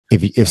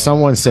If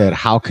someone said,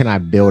 how can I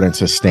build and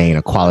sustain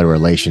a quality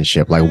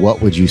relationship? Like,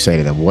 what would you say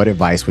to them? What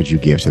advice would you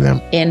give to them?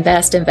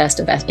 Invest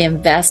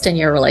in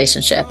your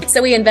relationship.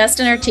 So we invest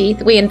in our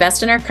teeth. We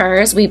invest in our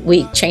cars.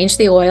 We change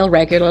the oil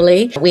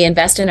regularly. We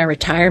invest in our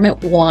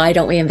retirement. Why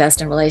don't we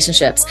invest in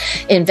relationships?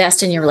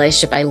 Invest in your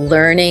relationship by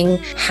learning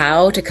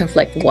how to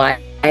conflict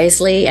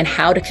wisely and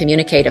how to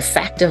communicate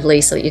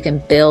effectively so that you can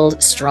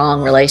build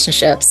strong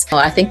relationships.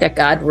 I think that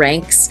God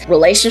ranks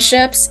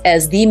relationships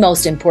as the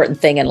most important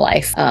thing in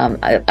life.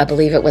 I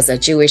believe it was a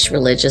Jewish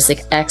religious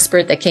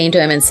expert that came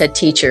to him and said,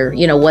 teacher,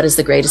 what is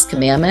the greatest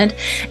commandment?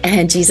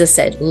 And Jesus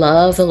said,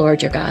 love the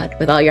Lord your God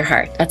with all your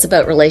heart. That's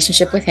about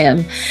relationship with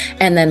him.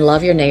 And then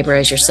love your neighbor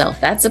as yourself.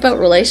 That's about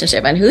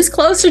relationship. And who's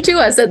closer to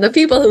us than the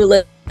people who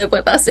live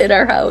with us in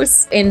our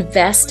house?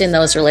 Invest in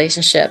those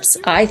relationships.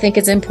 I think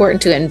it's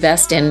important to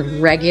invest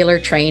in regular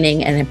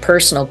training and in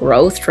personal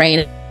growth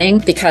training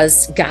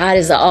because God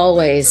is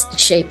always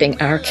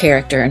shaping our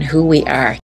character and who we are.